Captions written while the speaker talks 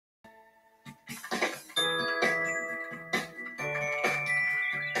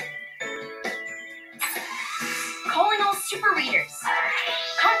super readers.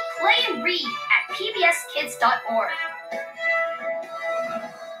 Come play and read at pbskids.org.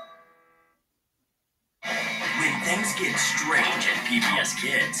 When things get strange at PBS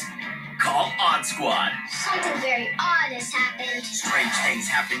Kids, call Odd Squad. Something very odd has happened. Strange things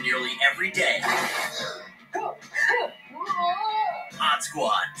happen nearly every day. Odd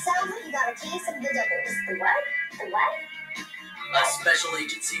Squad. Sounds like you got a case of the doubles. The what? The what? A special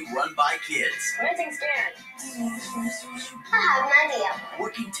agency run by kids. Renting scared. I have an idea.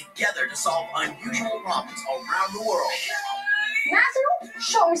 Working together to solve unusual problems around the world. Matthew,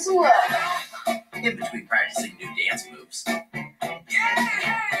 show me some love. In between practicing new dance moves. Adventure.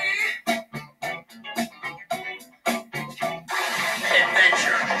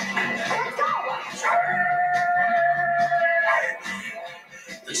 Let's go.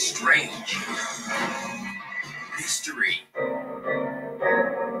 The strange. Mystery.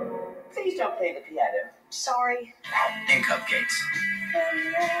 Please don't play the piano. Sorry. And cupcakes.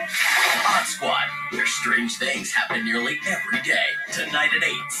 Odd Squad, where strange things happen nearly every day. Tonight at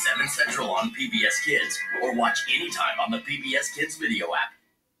 8, 7 Central on PBS Kids. Or watch anytime on the PBS Kids video app.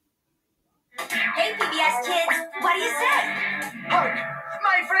 Hey, PBS Kids, what do you say? Hark!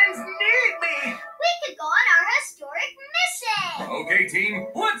 My friends need me! We could go on our historic mission. Okay, team,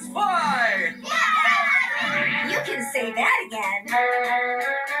 let's fly! You can say that again.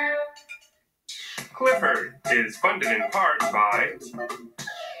 Clifford is funded in part by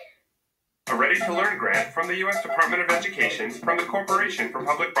a Ready to Learn grant from the U.S. Department of Education from the Corporation for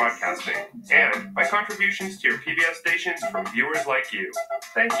Public Broadcasting, and by contributions to your PBS stations from viewers like you.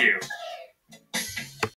 Thank you.